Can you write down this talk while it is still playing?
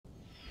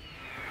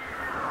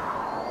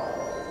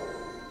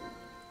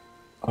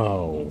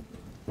Oh,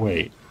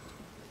 wait.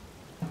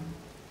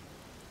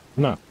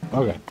 No.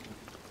 Okay.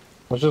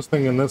 I was just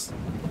thinking this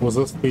was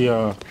this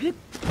the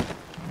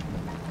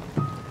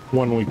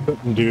one we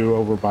couldn't do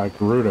over by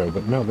Gerudo,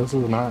 but no, this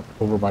is not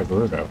over by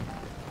Gerudo.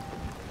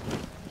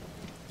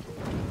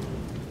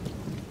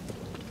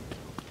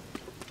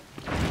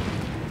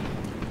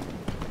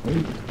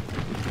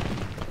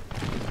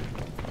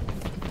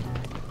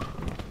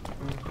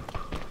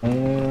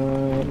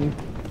 And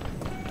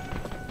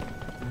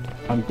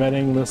I'm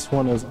betting this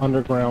one is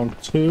underground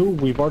too.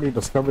 We've already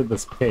discovered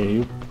this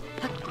cave.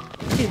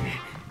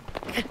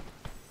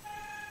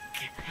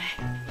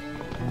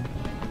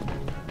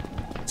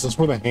 Is this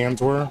where the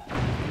hands were?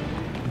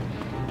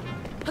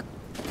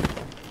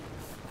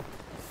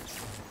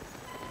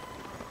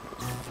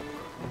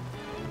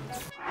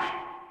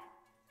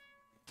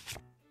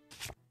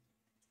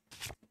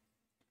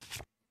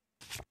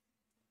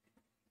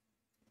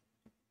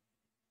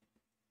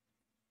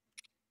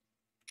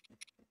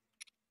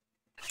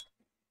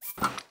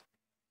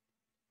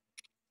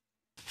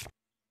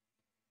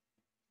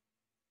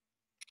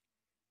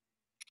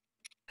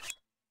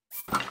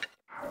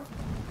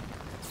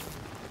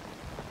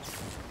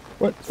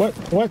 What?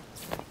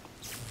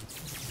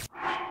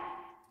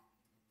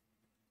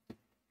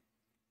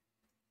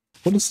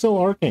 What is still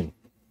arcing?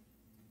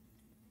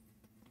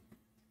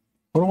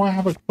 What do I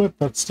have equipped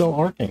that's still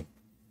arcing?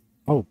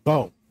 Oh,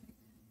 bow.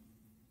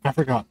 I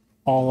forgot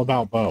all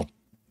about bow.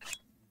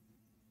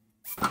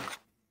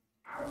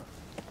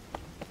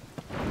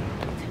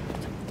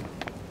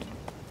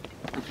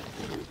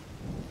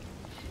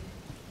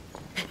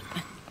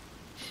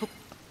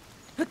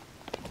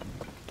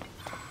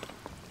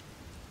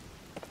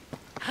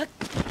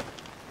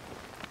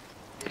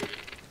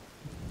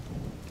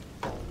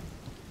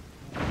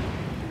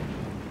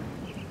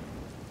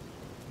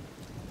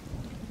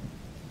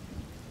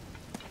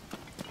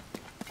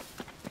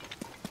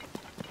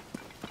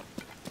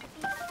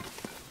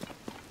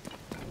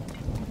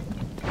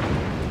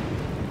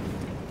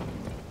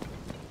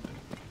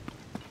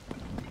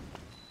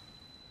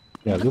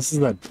 Yeah, this is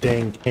that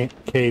dang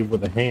cave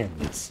with the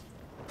hands.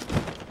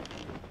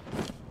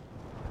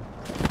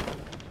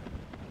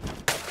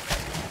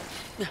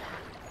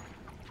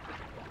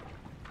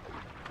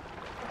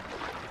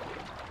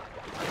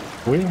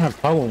 We didn't have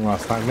tunnel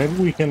last time. Maybe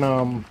we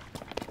can,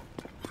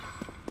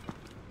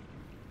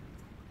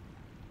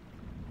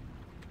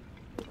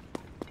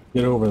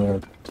 get over there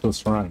to the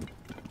shrine.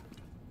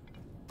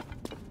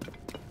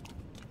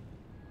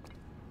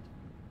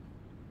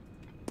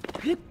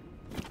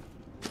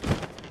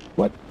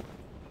 What?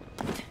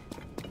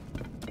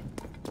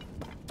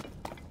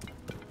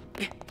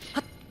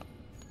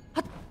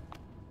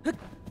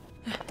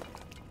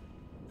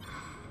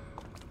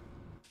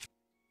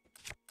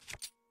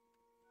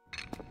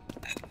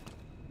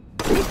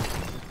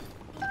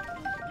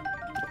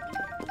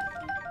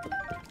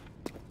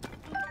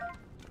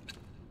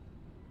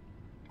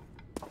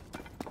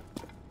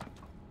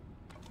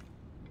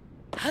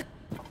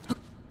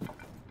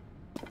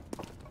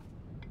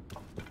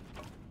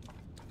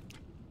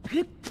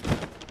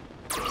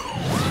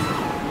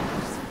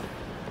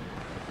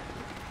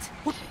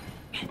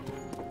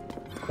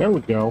 There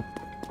we go.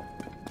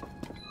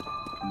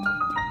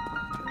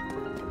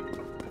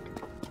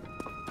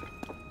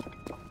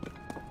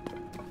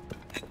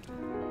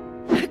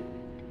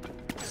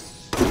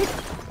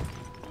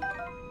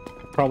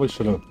 Probably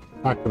should have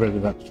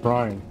activated that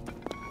shrine.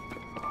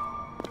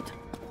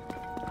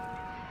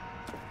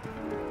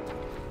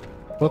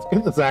 Let's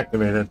get this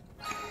activated.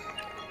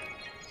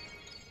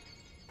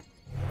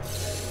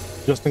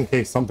 Just in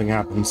case something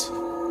happens.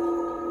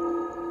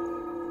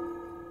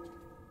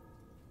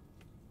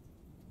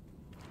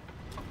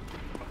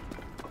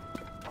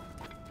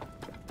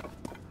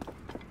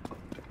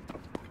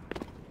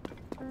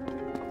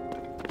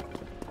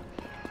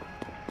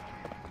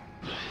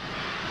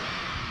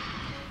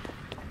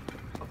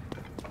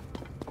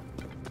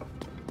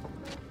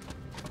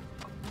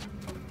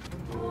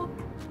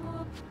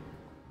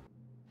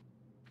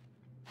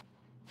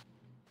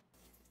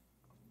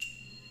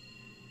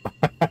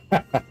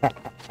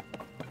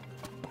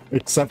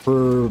 Except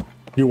for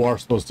you are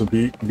supposed to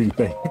be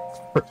things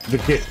to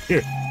get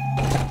here.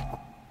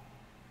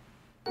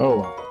 Oh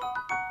well.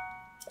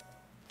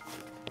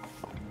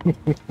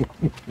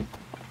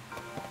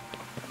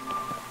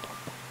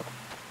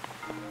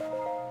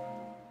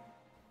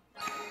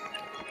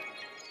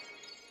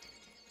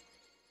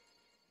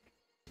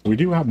 We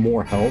do have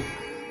more health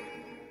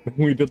than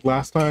we did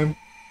last time,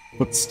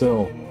 but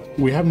still,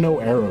 we have no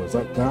arrows.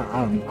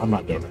 I'm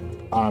not doing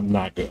it. I'm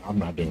not good. I'm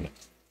not doing it.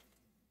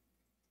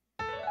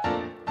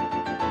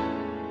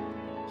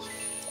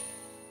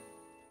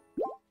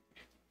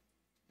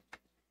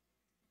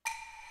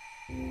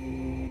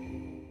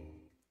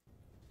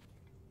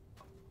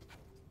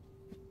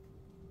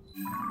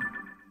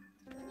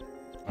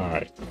 All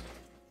right.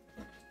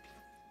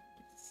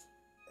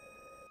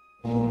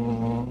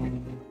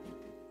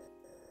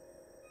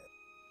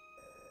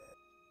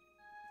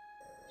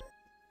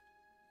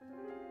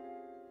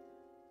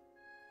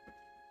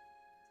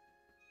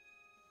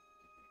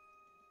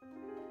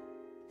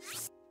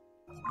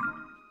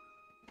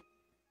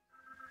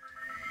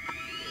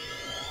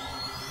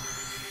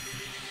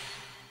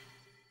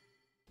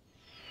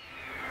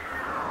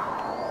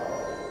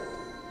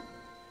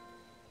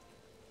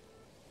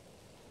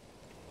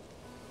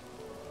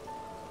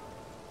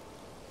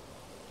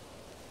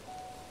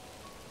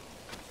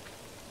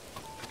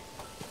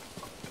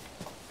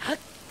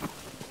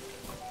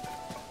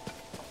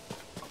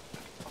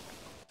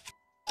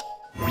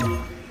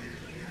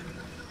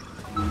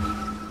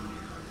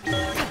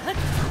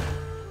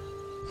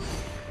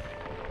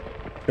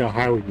 See how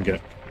high we can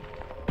get.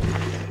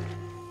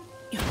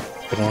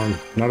 Come on,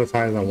 not as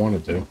high as I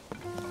wanted to.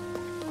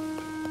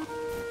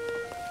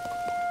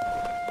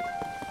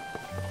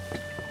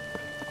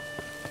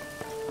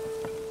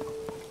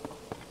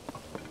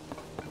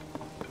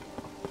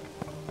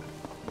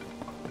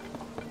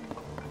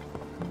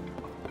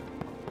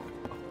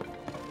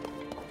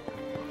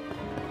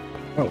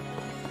 Oh.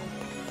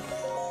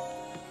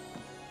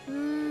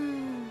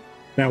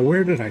 Now,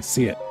 where did I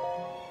see it?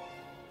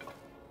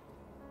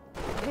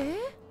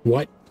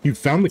 What? You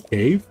found the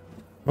cave?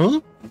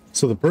 Huh?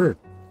 So the bird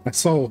I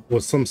saw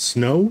was some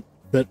snow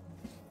that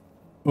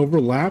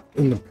overlapped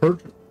in the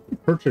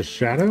perch's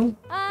shadow?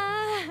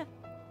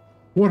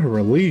 What a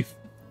relief.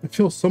 I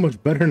feel so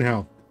much better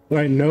now that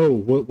I know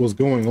what was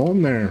going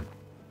on there.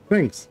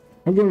 Thanks.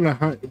 I'm going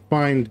to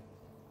find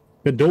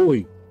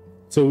Bedoli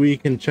so we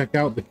can check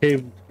out the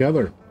cave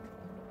together.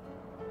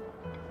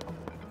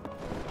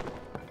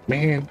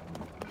 Man,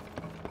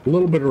 a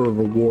little bit of a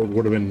reward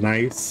would have been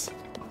nice.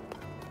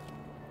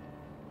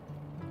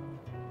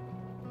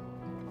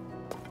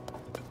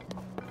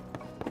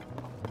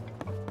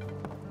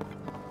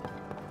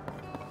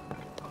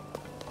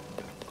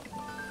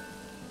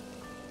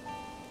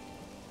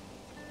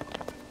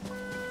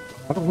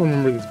 I don't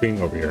remember this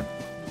being over here.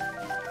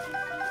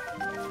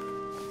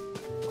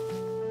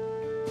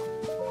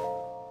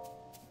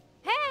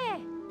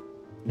 Hey!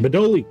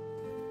 Bedoli!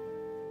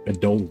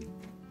 Bedoli.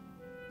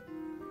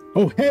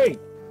 Oh, hey!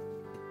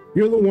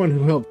 You're the one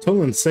who helped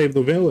Tulin save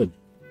the village.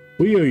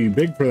 We owe you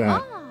big for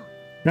that.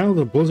 Now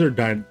the blizzard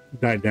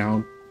died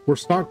down, we're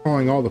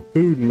stockpiling all the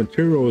food and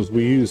materials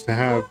we used to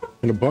have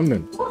in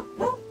abundance.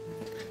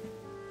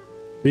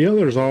 The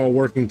others are all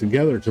working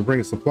together to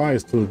bring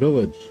supplies to the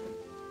village.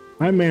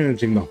 I'm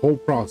managing the whole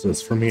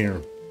process from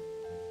here.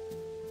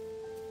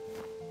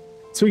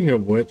 Speaking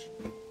of which,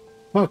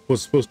 Huck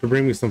was supposed to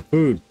bring me some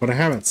food, but I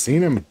haven't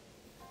seen him.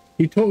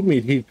 He told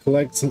me he'd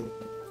collect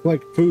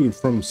food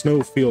from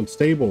Snowfield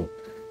Stable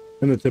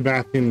in the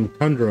Tibathian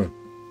tundra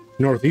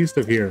northeast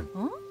of here.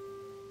 Huh?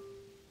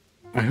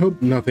 I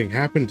hope nothing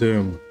happened to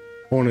him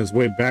on his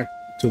way back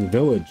to the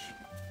village.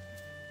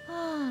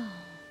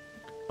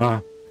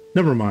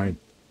 Never mind.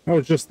 I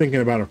was just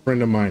thinking about a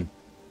friend of mine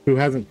who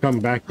hasn't come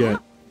back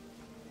yet.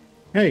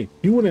 Hey,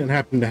 you wouldn't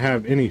happen to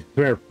have any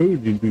spare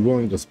food you'd be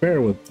willing to spare,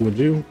 would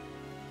you?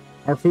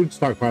 Our food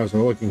stockpiles are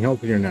looking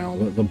healthier now.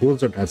 The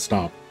blizzard has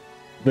stopped.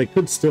 They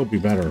could still be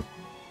better.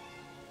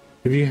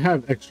 If you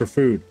have extra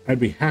food, I'd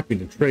be happy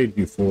to trade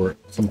you for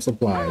some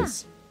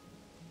supplies.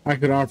 I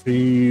could offer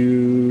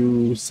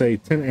you, say,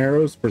 10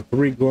 arrows for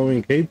 3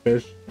 glowing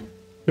cavefish.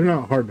 They're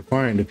not hard to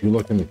find if you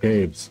look in the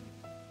caves.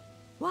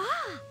 Wow.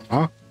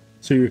 Ah,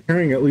 so you're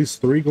carrying at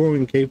least 3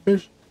 glowing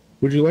cavefish?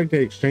 Would you like to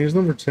exchange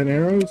them for 10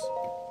 arrows?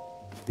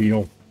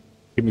 Deal.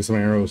 Give me some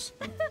arrows.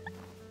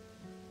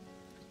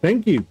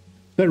 Thank you.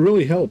 That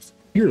really helps.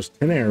 Here's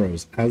 10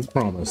 arrows, as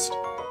promised.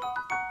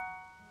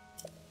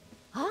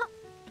 Huh?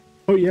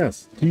 Oh,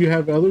 yes. Do you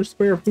have other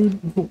spare food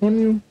on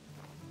you?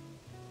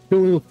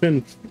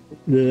 Fin,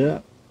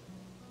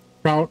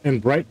 trout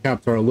and bright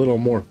caps are a little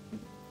more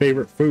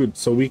favorite food,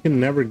 so we can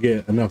never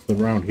get enough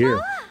around here.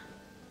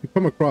 If you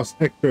come across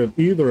extra of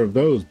either of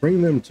those,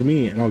 bring them to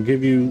me and I'll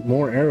give you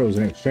more arrows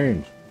in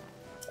exchange.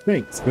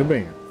 Thanks in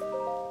advance.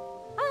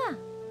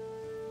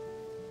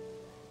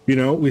 You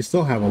know, we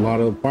still have a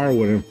lot of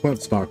firewood and flint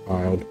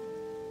stockpiled.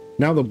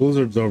 Now the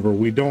blizzard's over,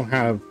 we don't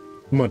have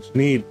much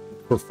need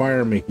for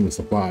fire making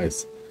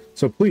supplies.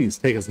 So please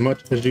take as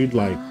much as you'd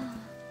like.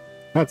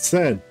 That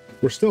said,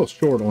 we're still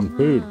short on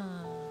food.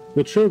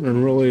 The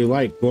children really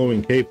like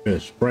glowing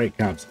cavefish, bright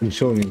caps, and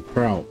shilling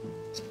trout.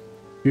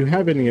 If you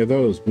have any of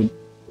those,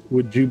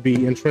 would you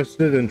be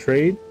interested in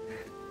trade?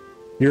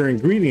 Your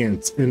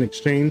ingredients in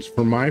exchange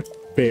for my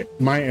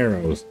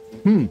arrows.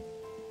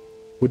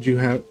 Would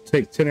you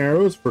take 10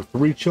 arrows for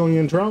 3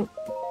 Chilean trout?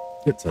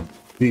 It's a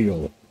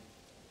deal.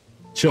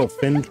 Chill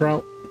fin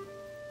trout.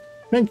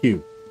 Thank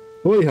you.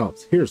 Really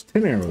helps. Here's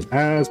 10 arrows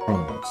as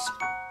promised.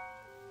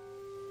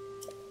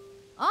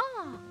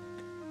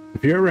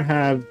 If you ever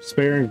have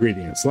spare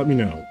ingredients, let me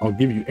know. I'll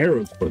give you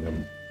arrows for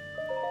them.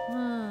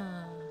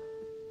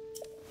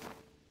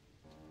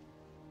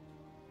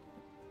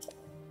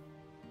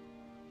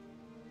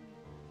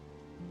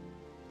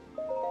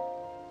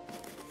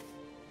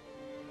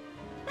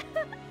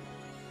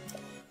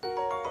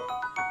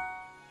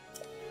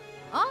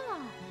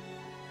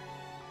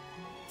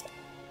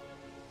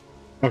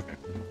 Okay.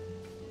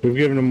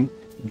 We've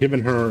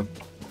given her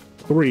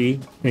 3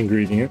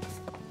 ingredients.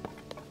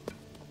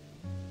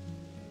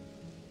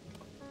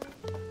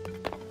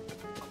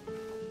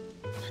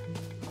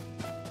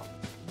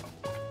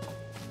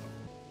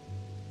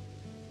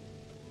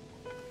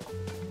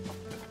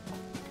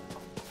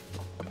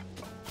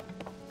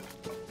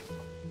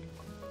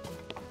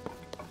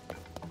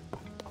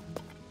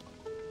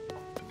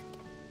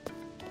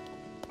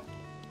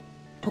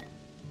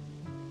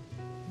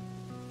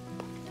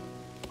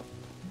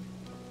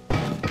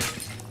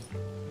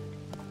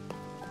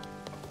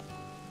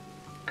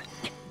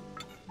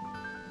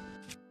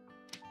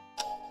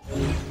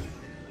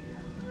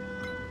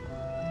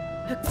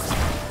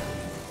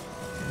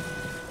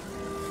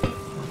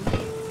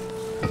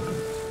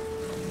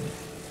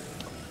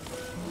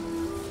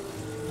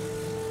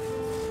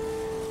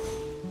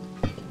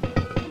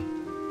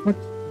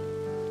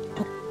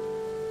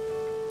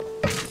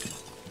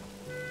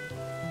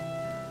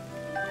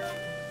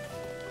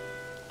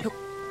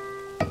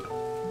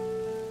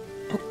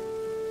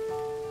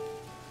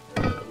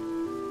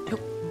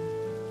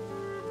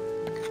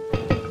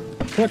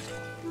 What?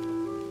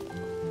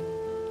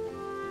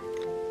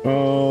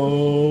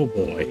 Oh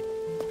boy.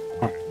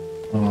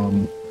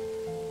 Alright.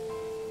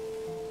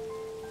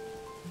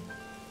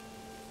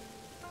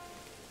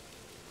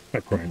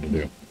 What's trying to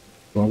do?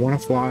 Do I want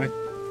to fly?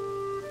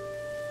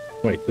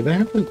 Wait, do they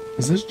have to...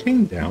 Is this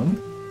chain down?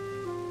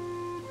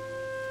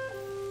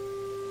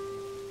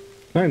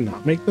 Can I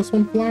not make this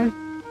one fly?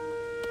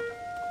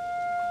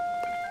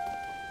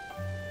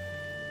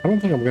 I don't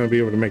think I'm going to be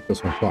able to make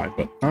this one fly,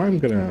 but I'm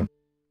going to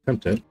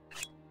attempt it.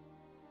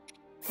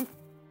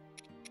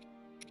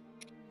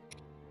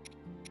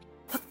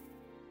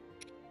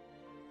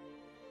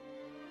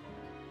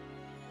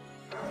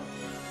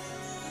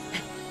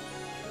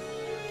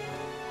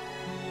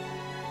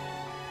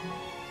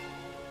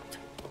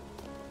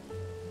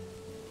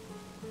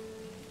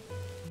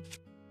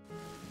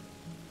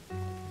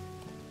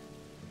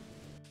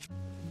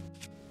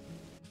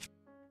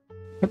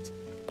 What?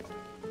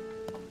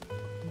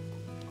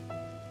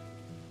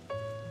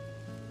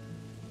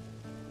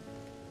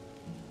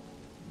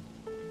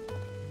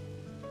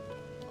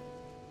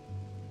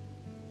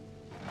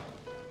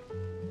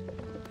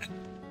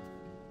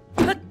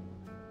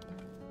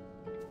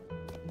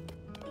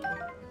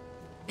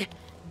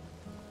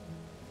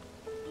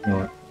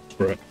 Alright,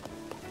 screw it.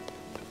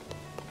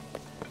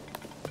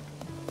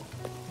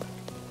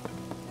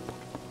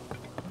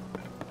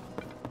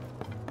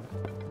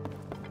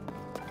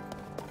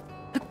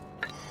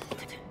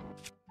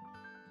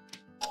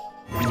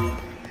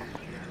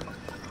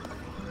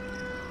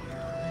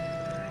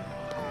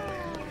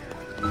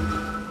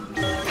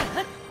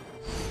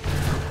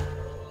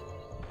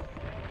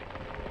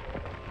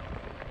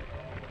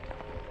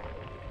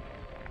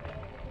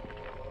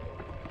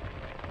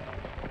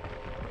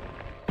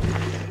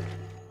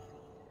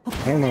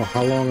 I don't know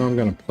how long I'm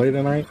going to play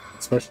tonight,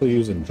 especially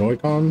using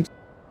Joy-Cons.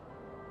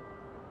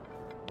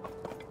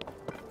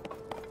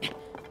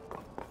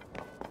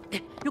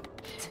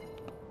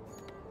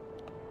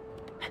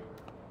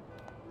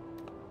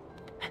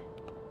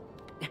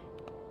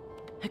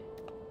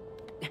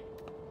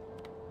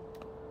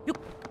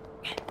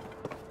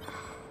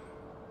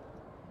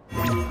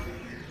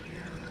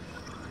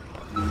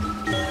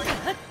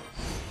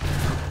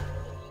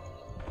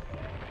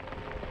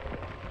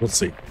 Let's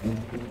see.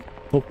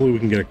 Hopefully we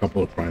can get a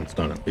couple of triumphs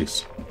done at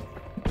least.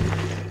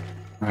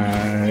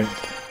 I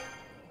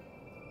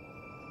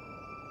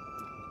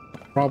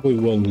probably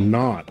will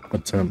not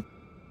attempt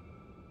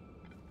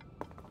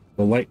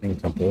the lightning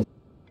temple.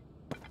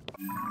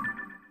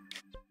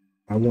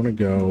 I want to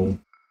go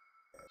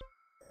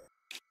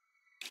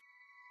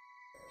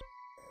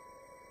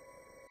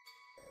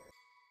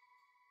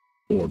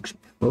towards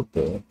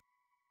purple.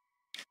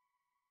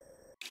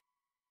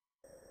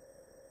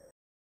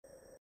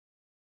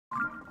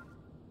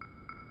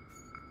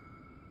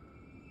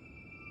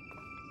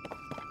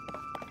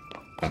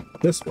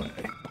 This way.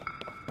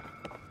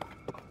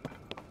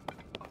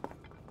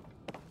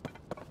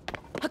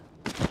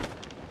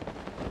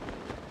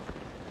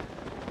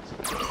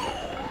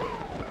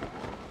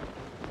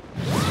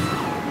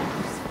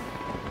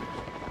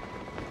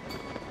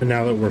 And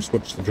now that we're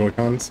switched to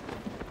Joy-Cons,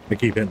 I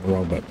keep hitting the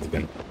wrong buttons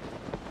again.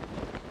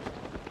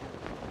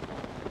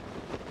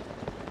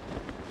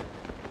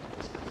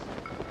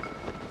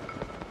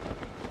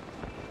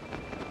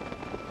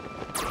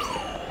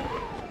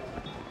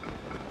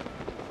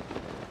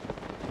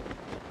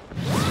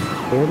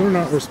 Or they're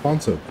not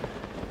responsive.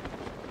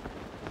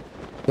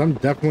 I'm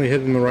definitely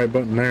hitting the right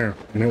button there,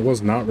 and it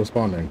was not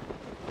responding.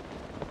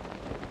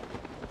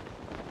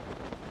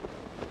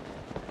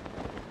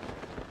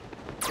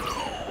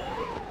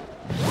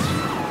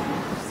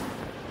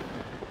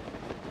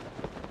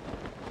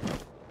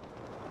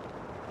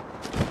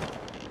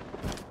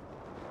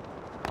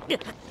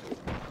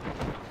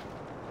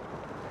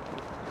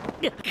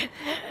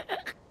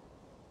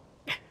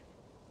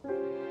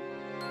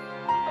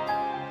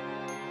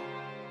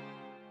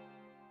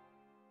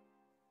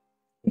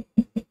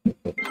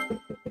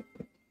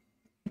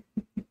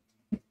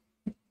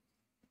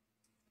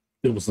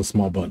 It was the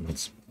small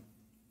buttons.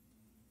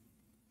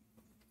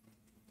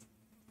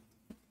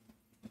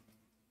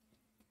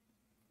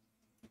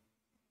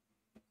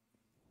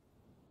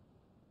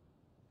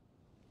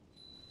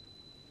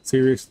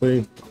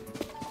 Seriously?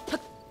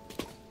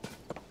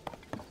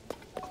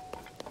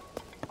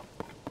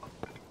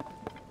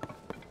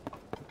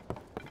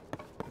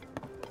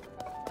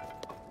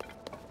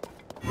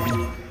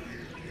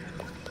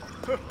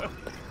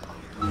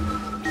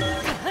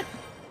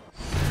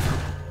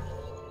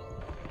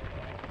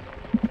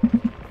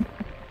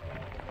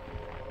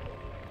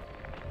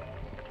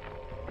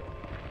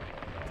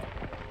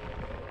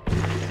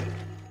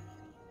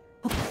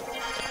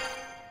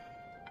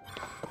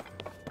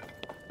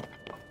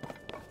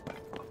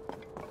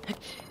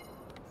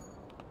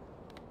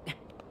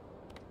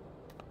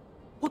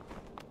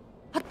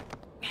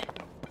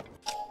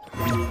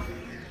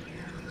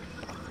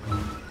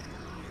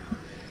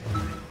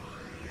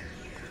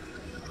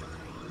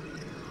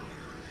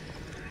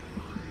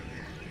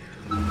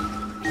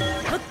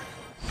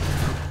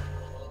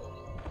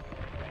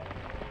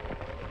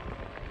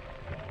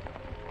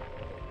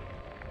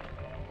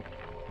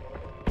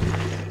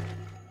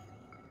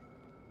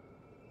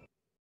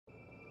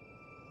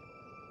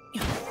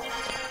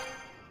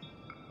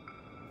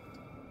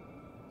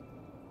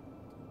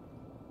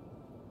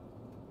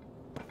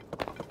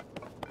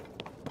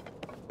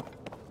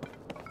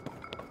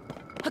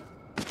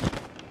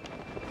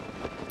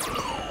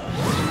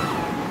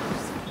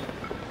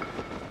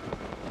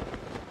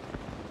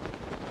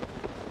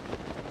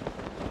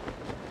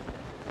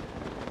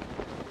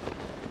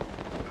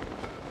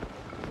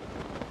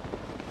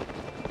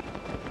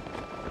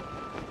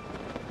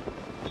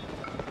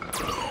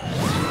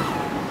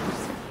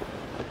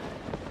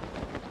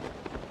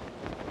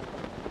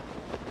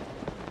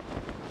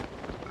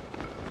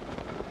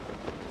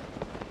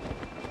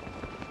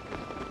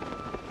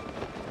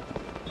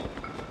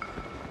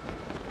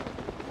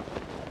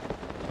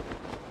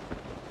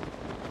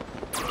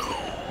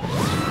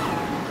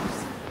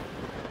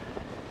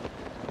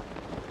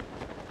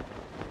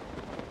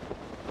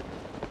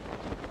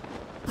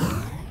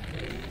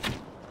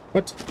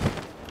 What?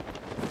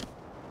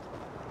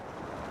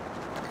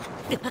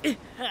 Hey!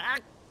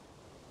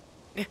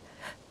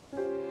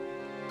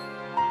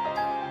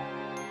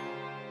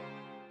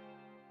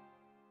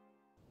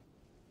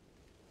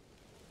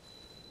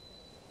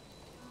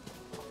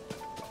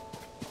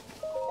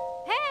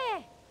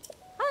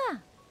 Huh.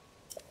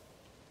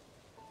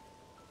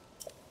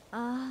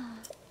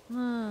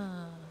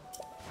 Hmm.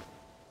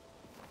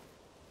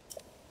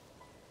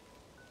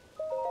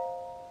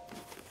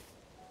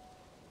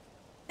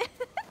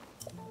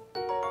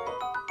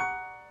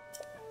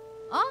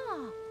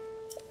 Oh.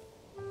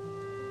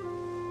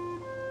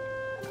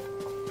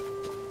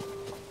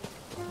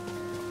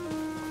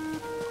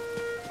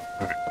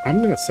 Alright,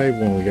 I'm gonna save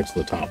when we get to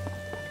the top.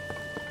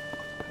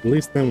 At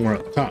least then we're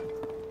at the top.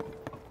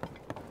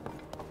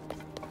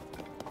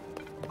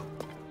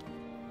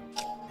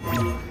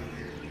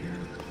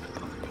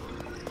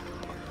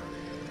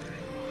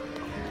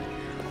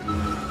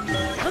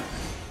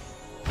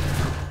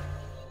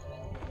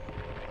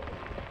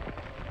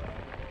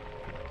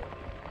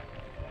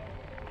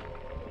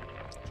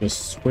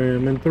 Just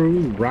swimming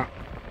through rock.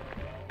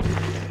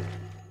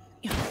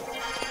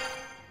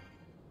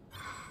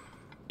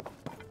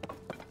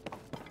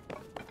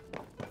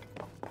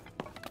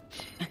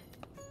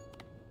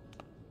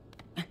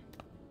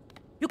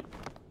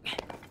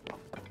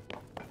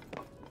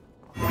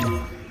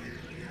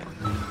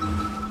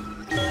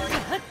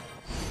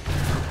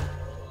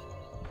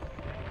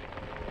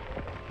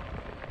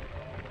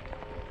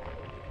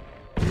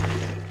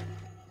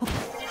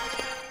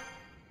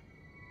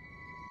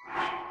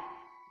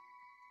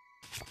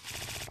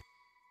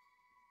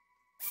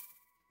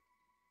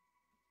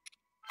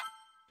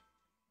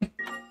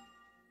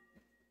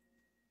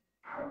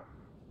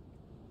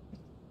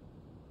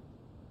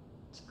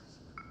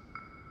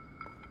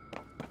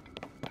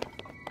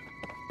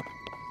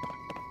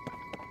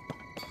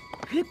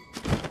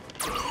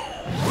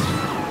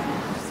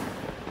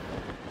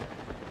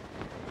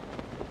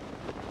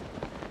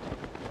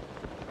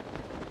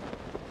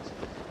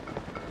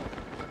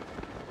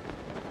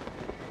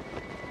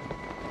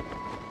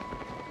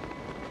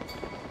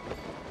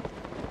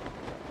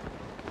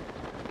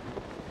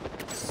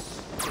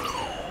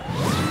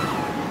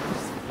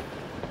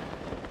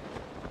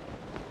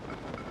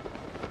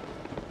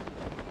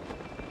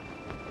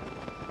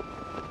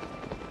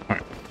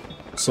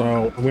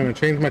 So I'm going to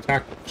change my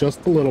tack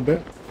just a little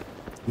bit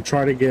and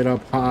try to get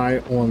up high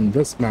on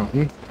this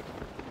mountain.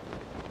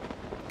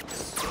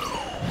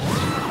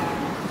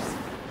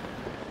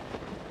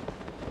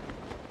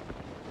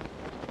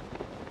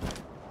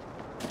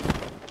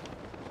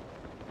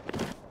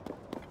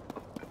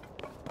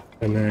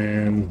 And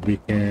then we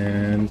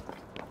can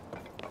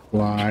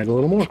glide a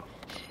little more.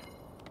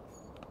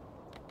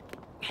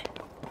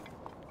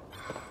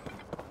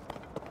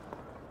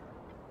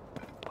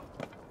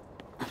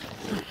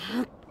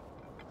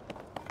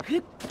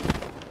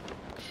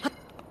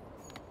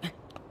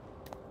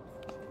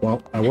 Well,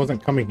 I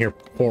wasn't coming here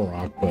for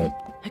rock, but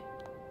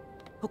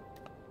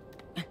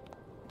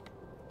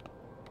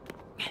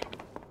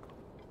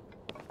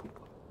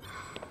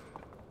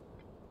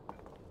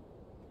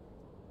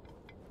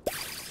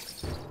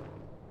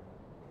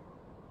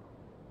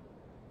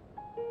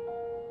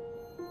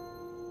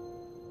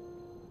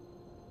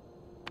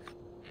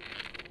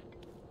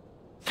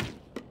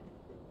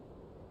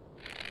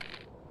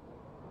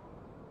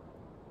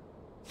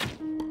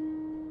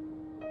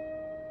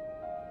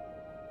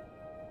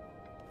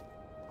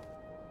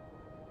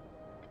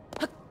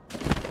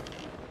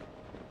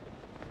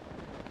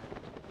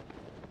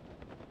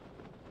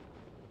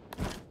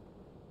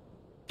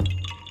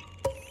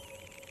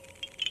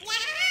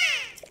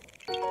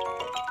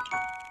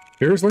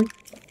seriously?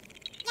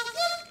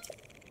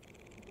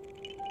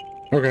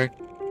 Okay.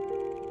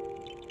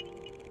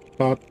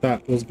 Thought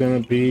that was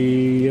gonna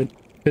be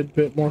a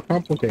bit more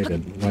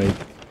complicated, like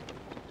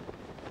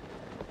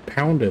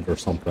pounded or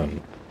something.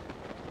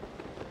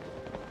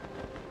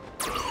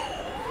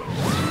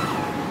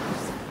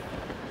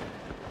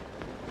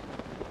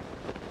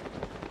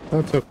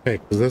 That's okay,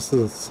 because this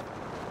is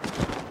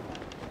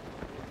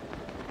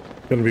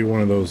gonna be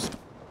one of those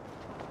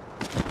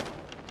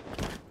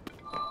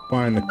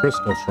find the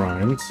crystal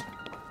shrines.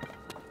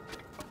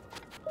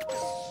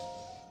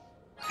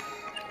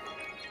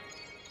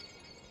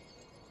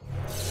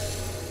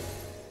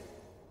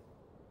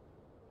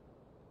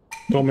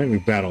 Don't make me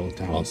battle the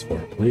Talus for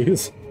it,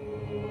 please.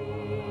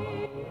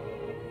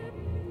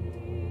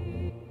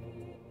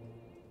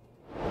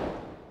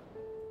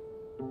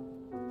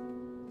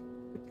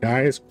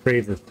 Guy's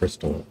Crater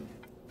Crystal.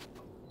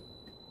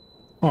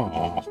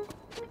 Aww.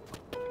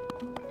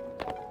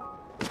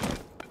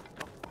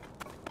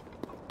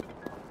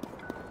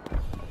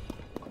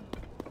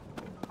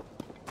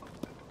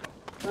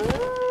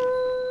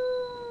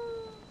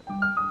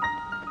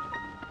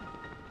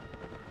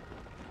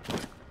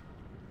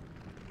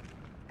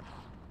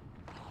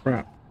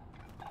 Crap.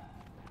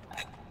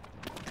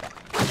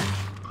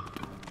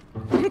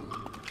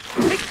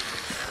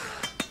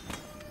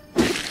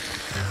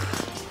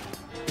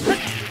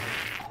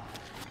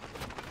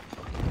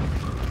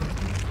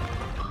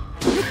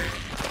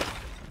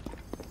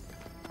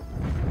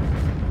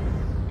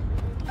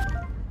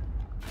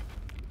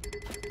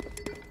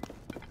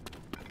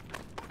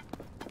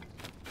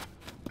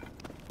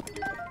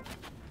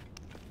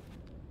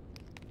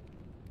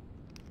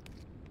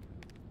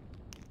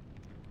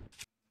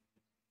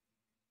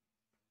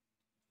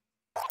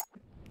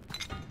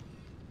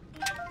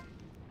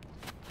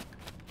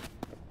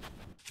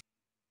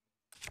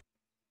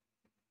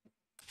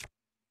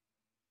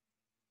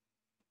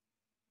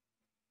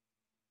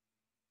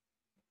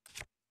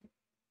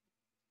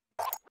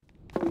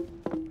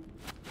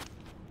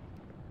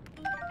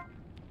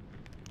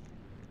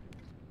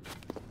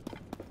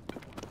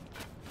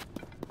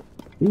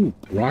 Ooh,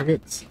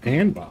 rockets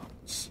and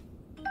bombs.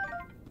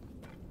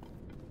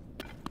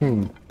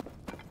 Oh,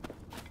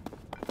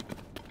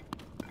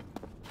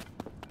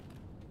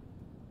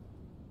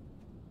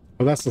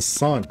 that's the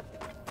sun.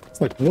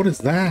 It's like, what is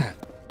that?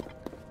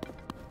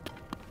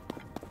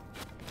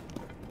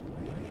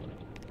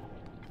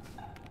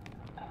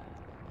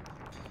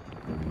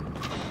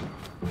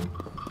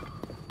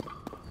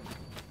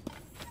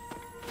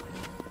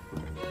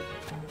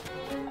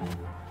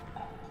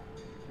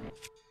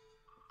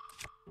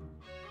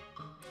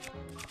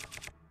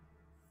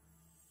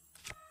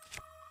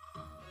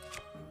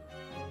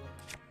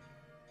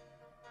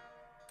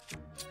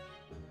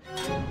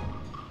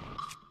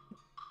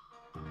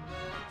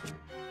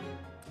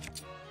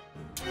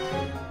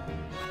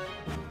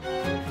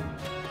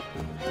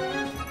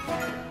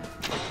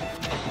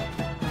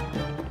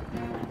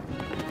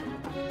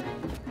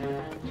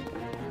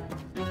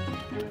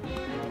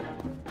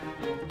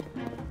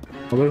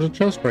 Well, there's a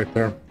chest right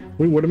there.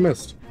 We would have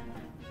missed.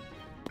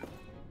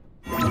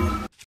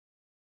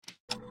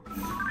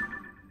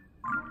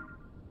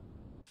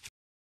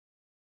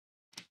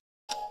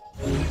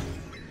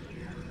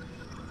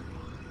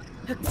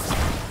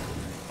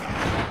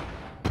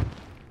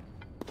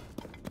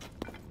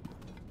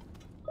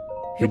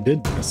 We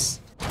did this.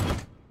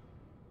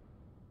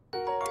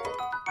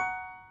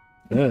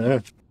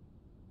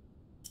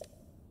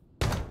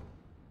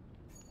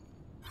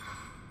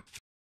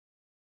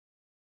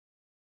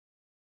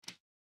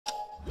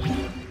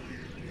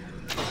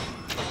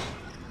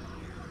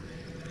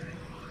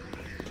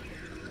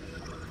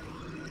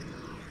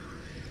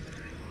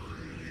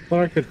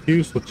 Thought I could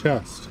fuse the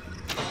chest.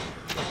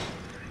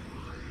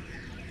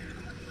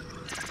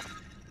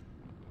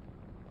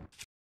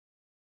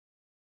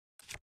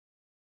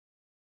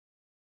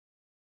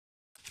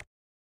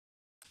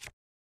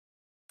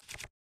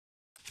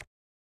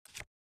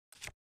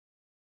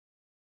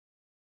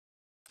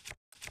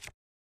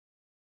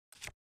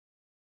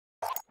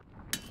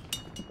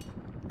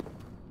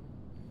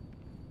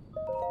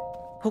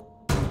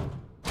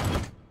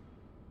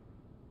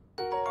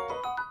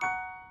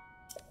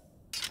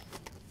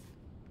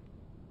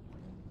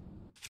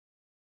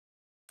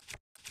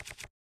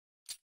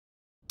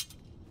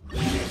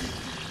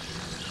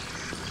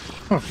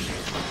 Huh.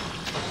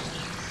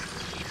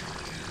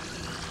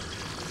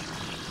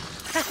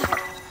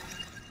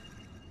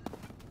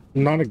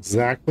 Not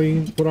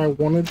exactly what I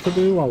wanted to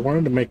do. I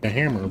wanted to make a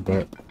hammer,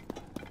 but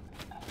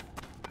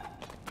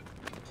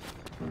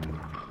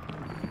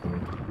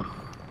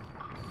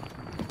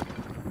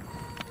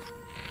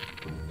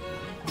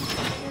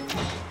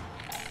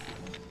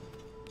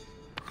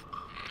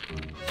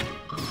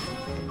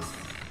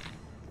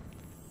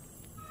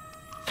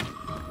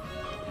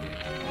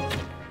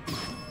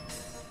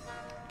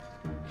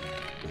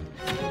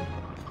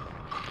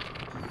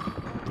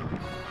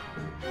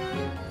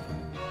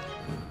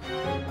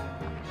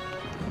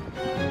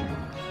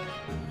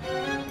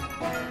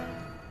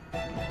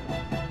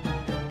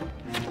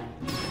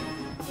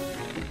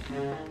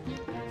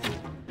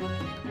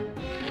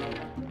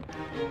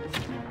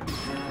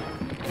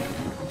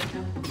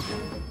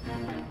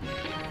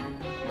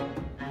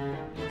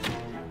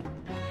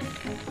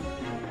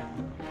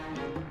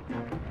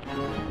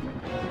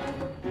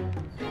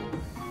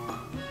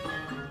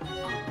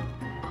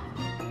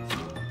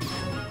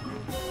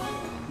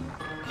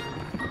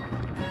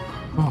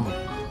oh.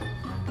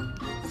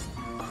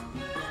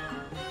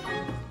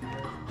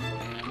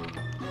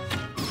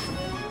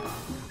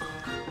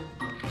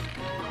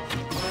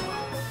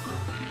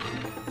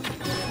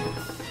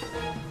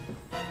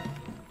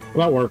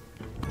 Well, that worked.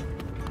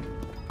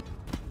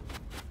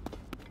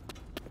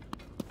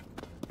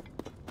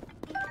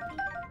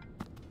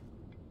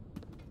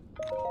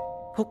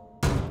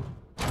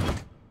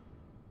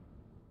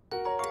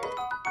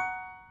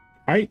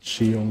 Height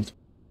shield.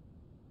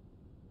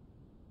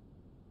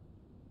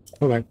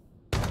 Okay.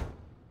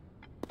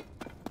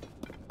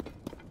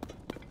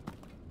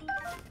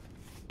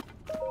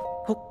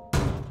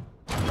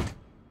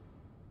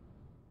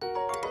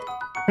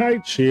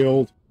 Height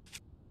shield.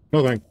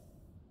 No thank.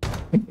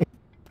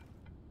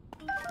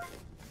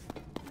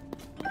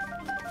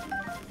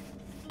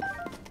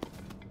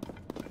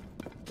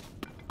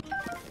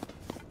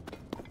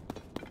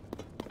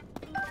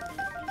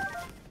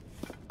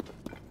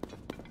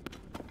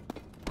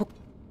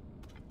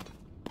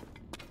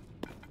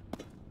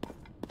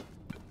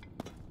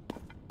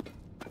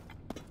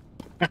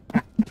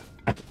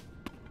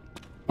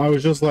 I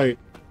was just like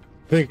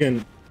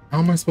thinking, how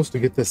am I supposed to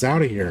get this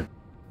out of here?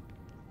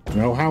 You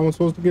know how I'm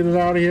supposed to get it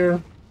out of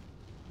here?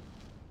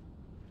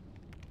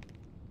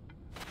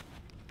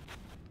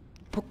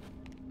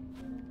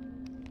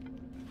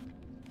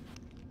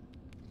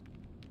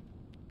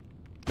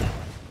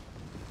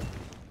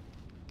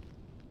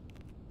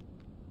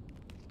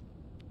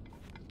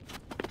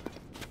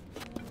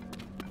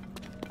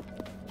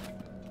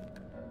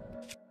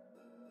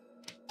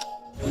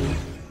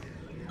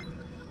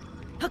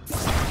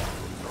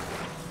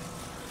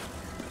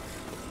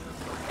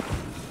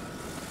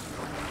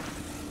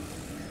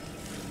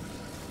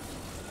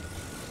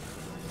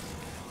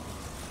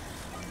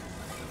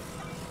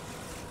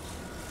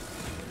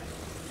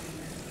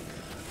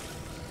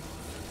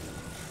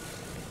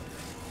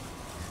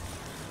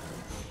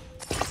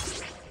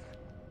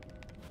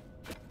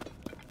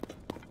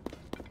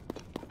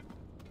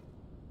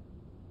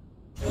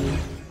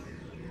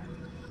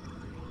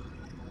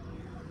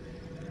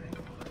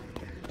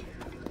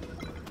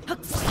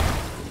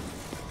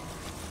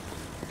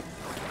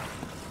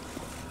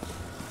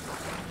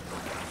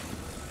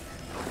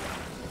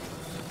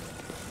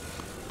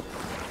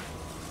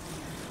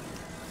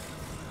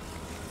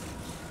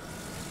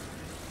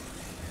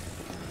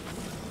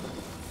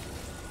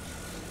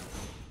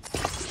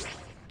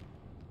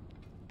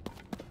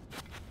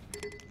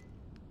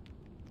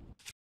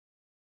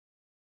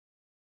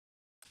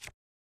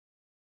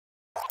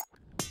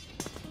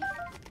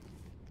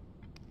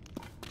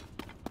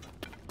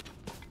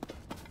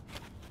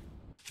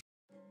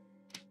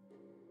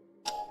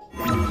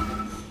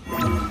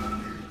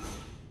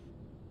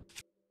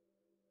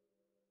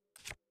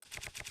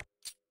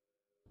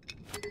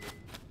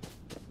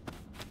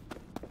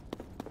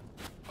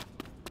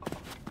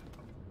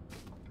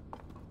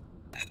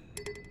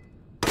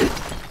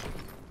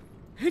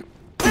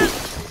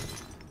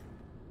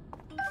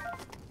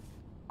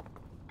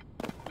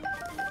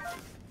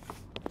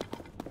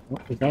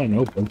 Got an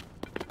open.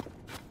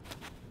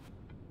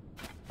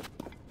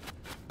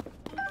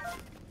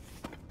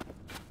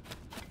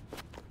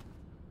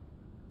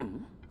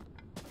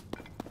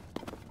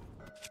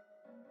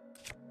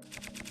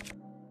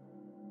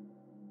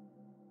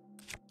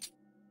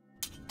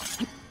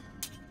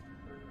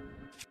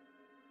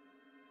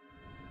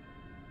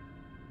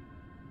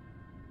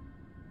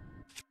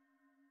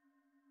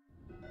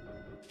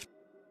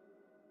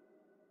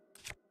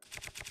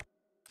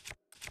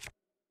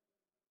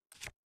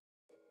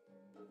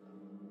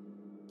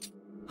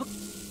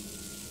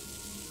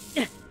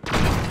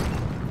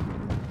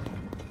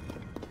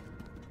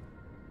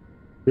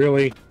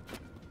 Really?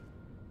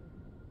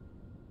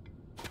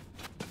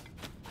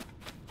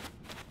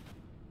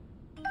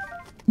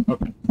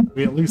 Okay,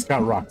 we at least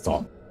got rock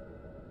salt.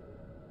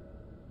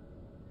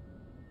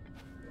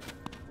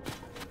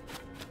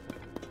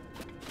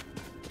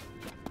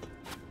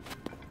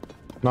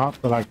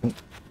 Not that I can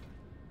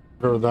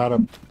consider that a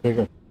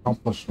big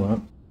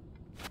accomplishment.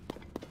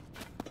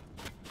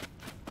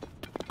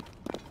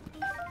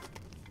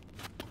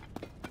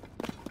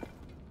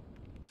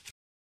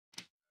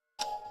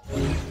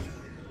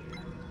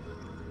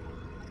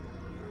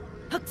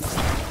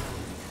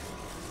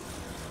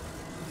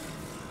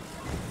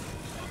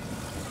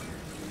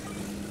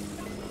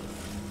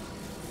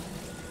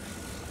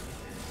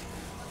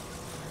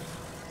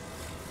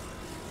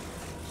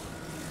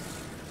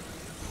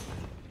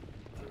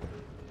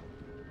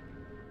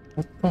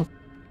 What the?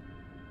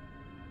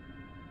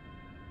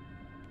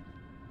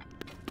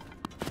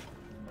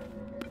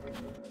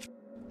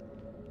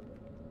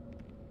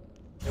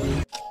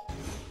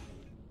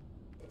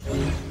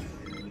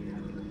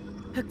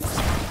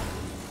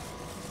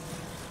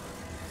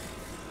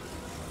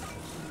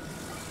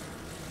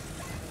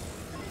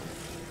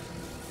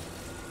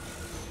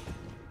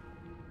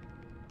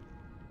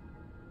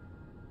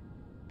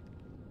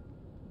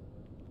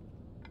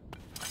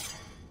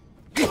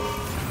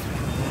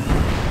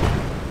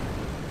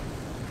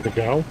 To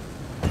go?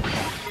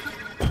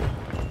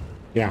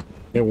 Yeah,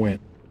 it went.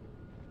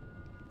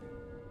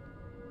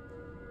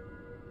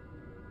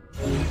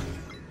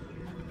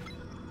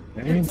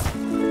 Okay.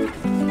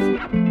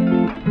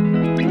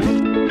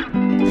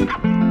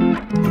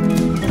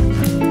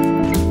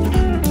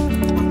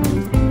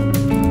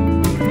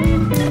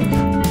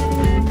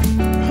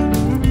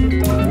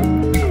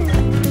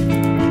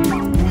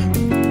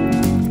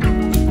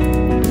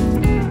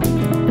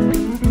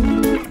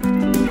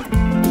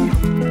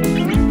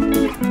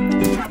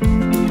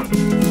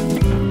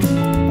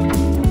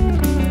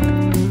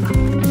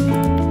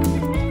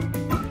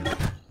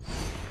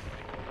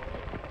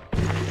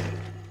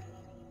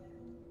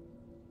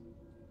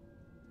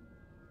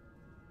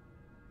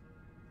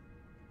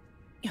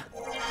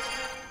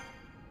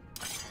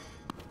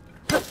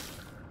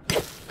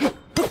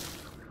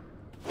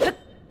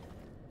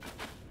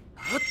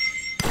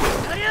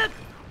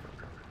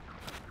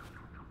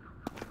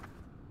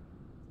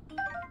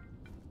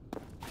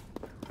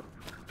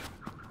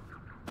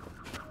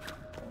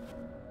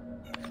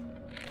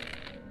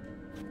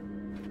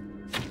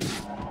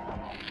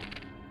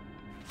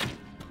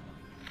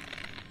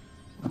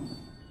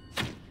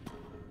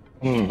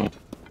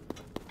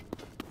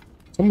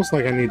 It's almost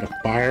like I need to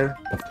fire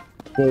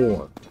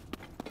before.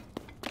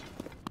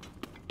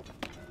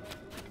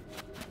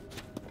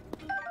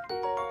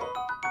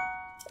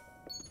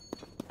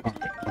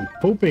 Okay, I'm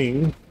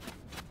hoping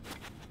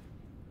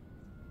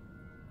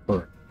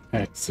for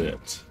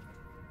exit.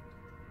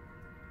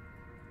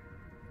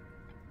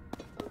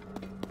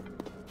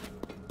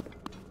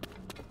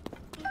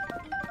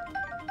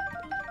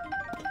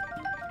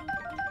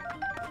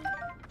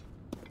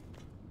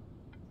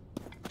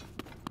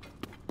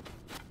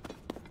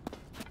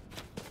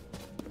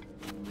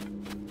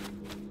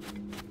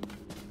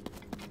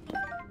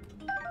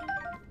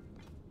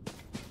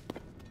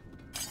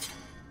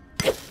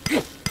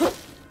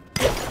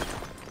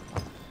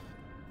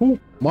 Ooh,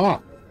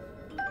 moth.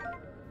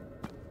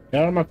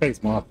 Get out of my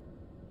face, moth.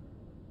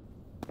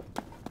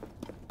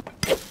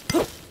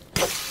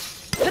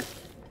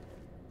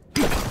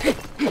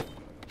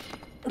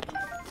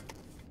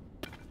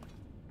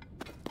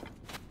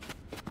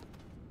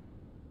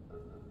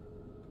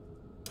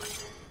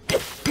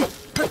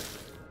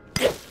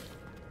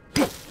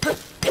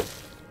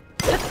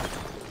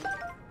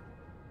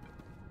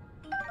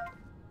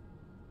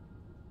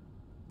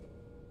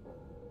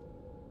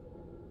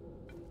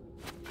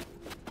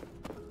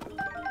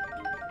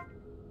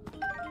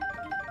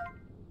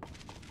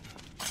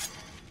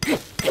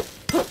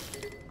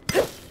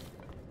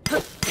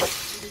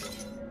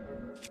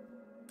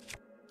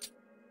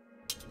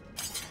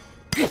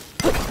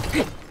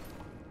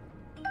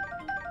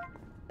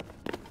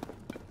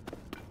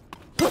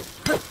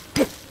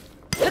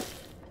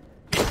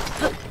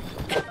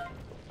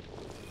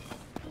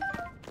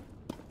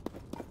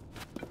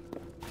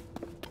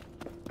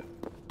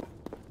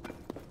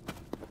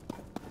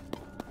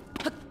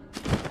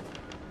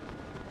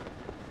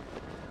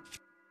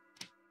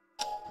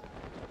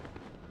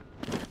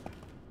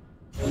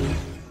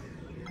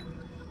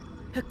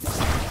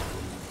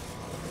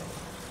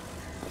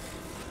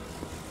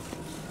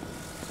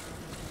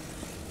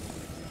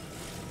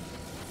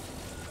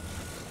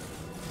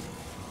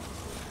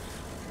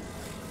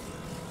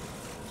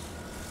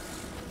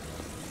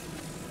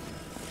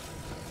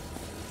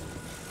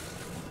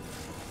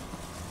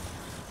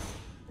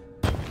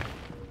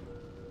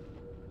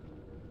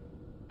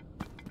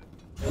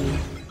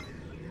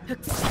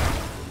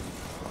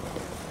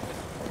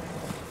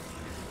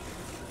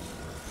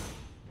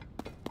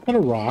 Not a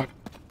rock.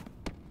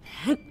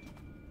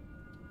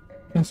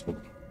 This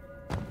one.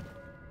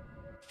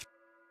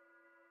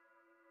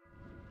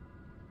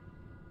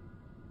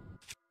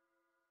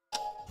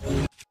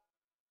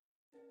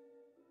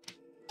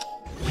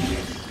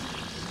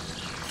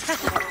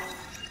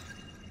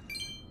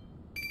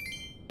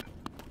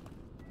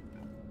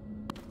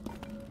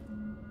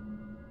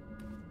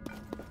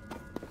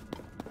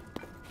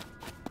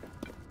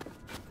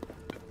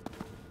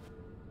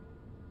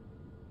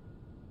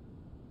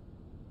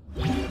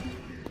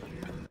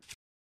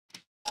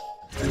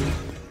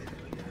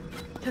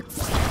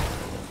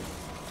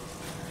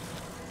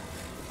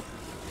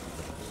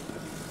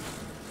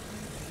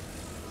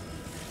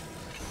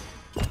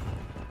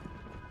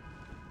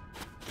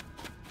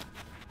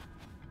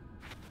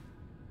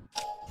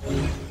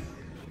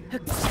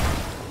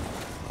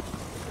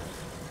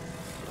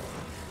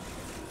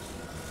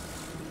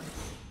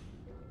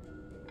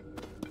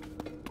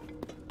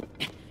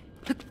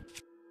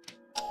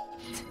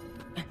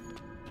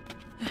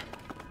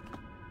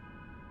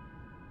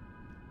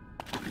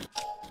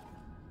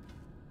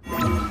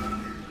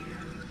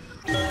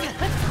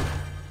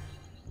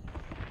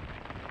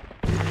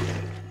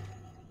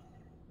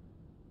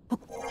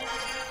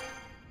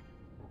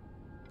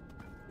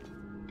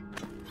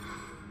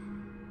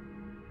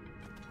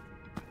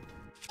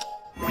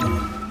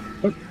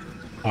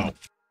 Oh.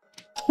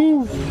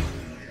 Whew.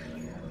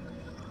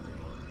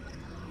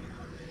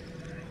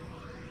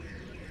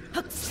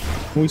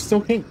 We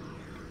still can't.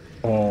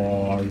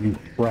 Oh, are you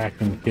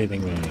fracking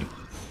kidding me?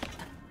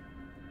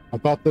 I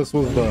thought this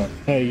was the,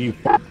 hey, you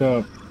fucked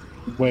up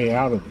way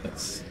out of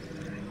this.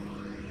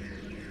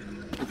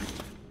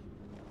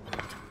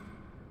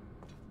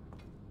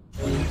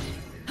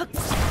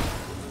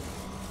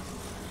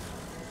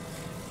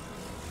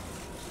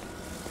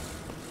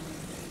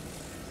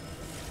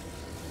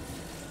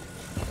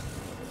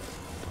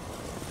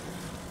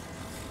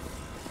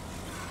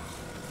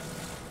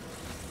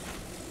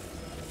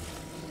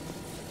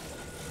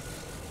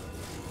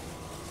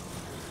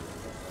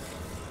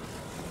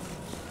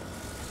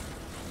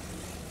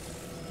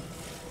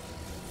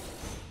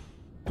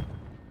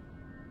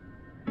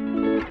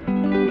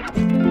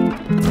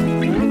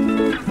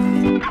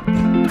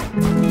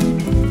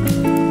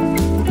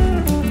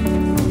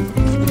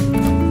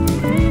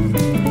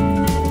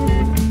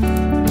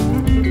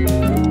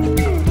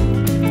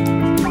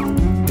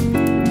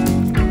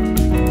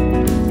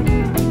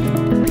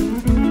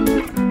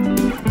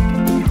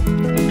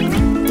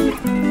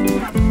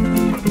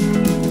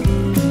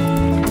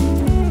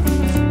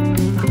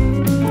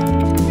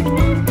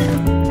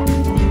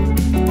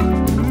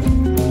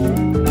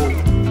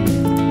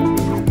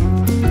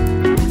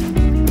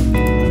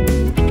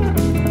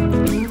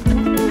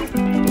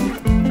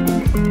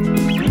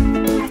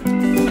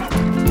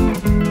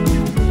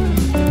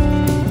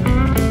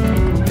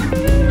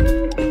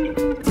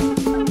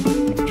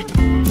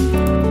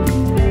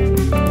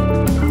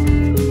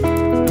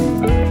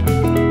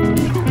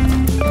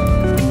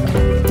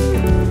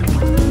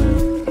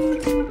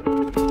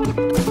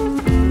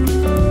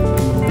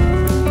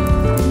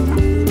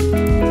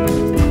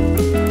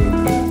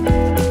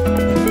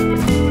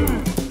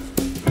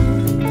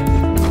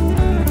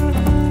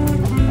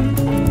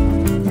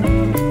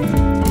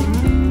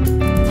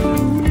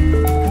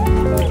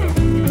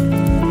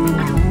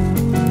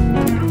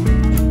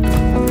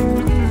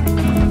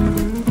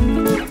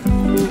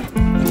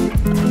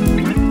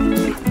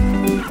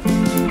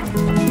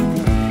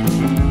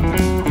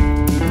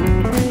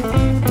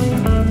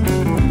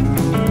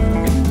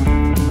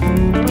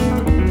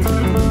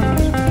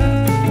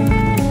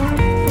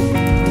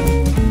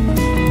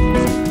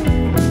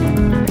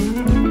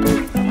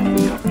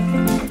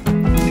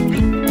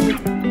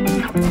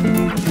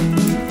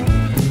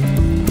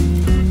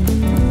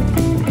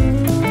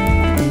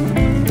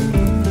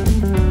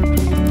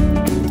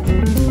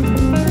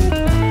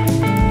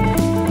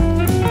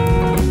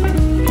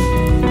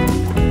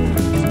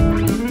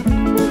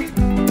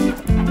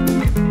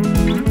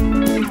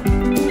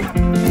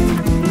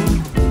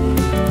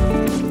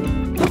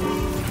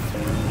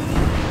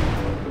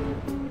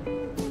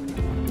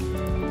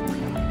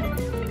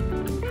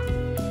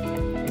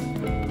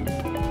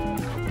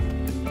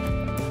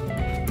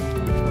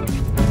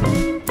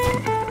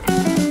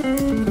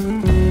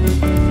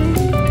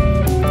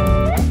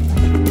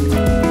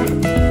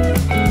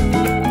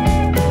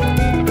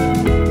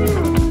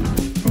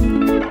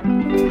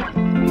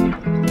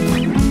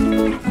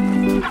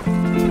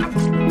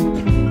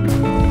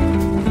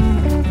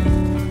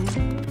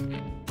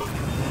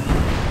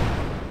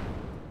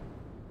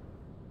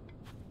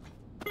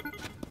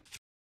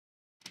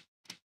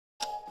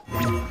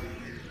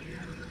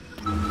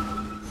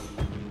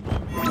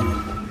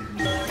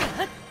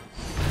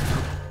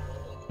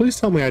 Please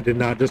tell me I did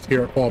not just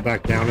hear it fall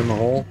back down in the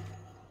hole.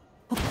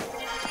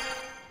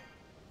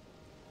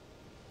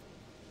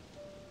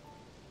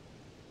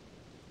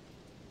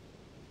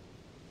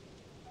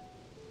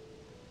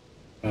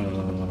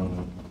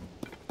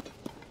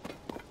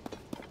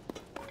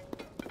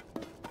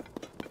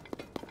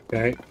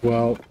 Okay,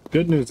 well,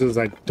 good news is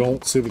I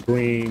don't see the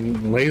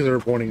green laser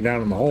pointing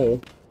down in the hole.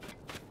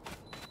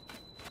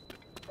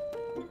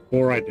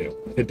 Or I do.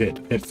 It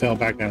did. It fell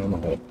back down in the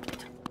hole.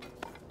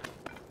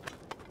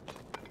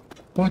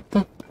 What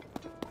the?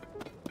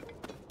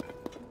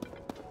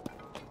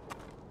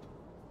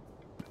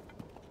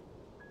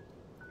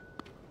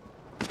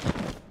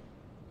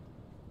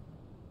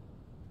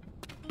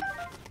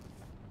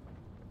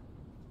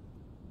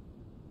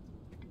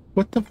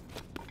 What the?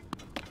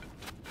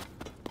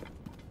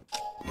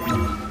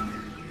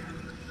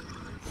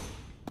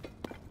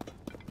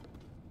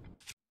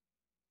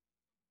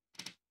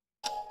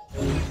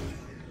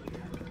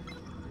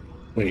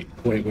 Wait.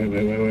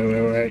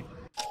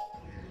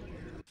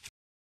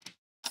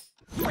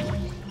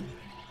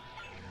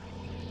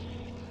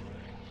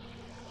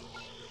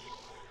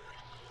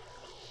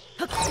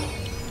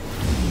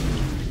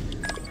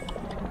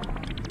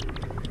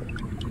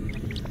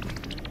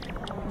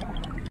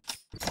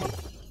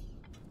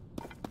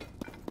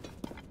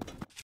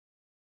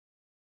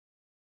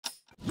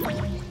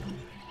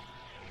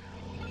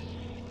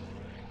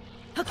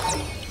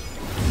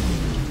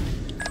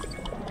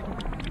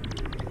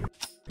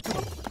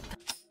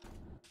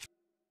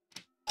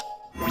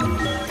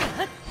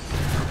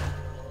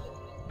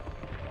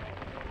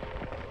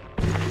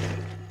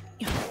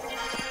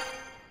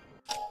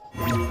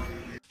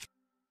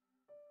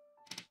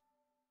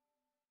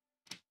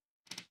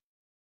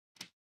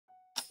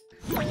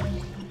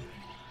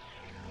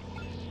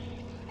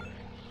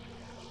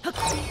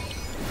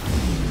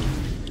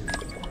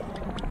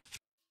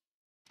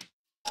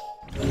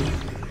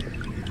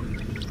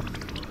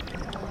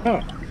 Oh.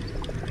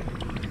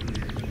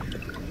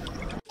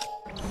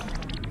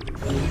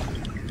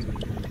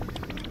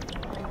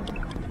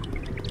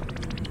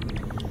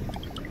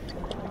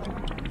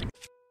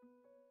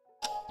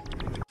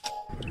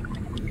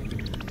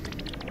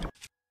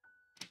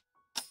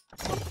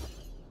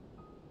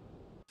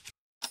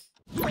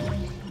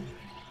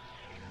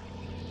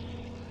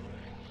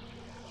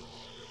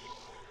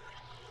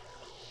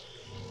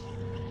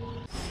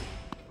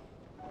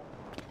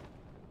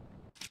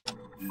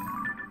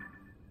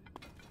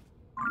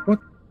 What?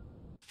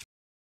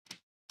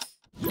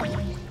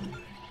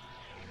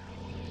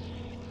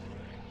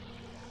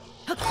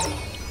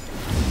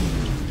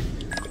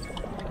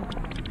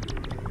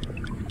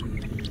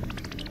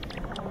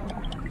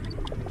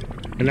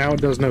 And now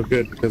it does no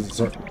good because it's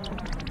a...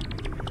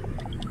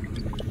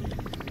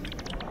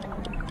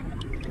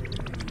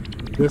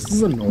 This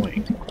is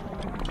annoying.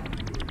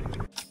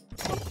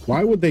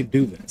 Why would they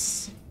do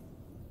this?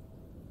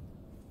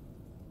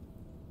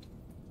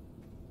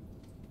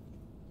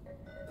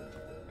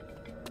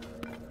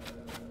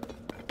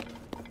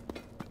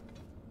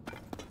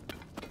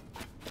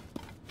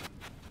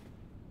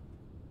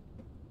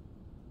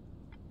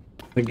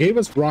 They gave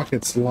us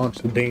rockets to launch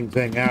the dang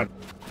thing out.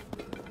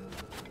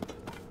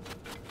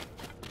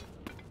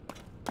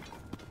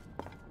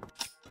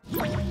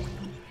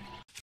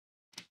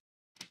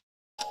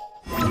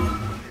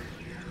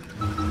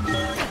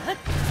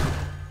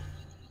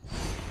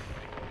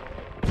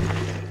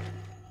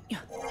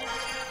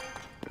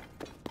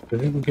 They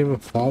didn't give a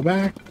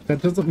fallback?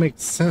 That doesn't make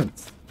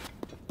sense.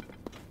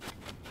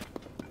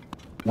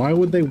 Why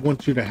would they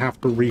want you to have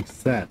to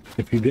reset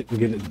if you didn't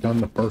get it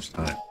done the first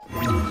time?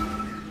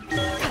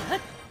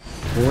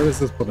 Where does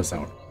this put us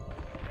out?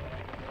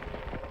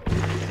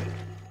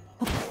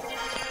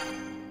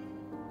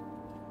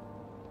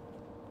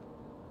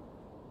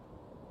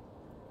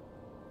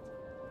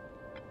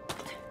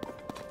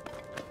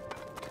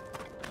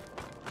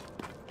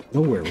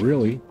 Nowhere,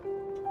 really.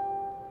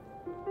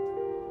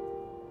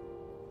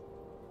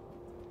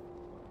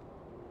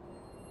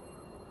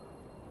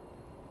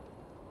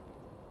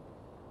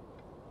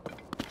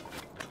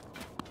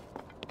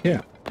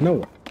 Yeah,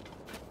 nowhere.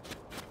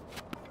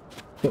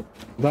 So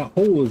that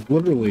hole is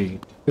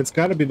literally, it's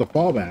got to be the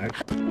fallback.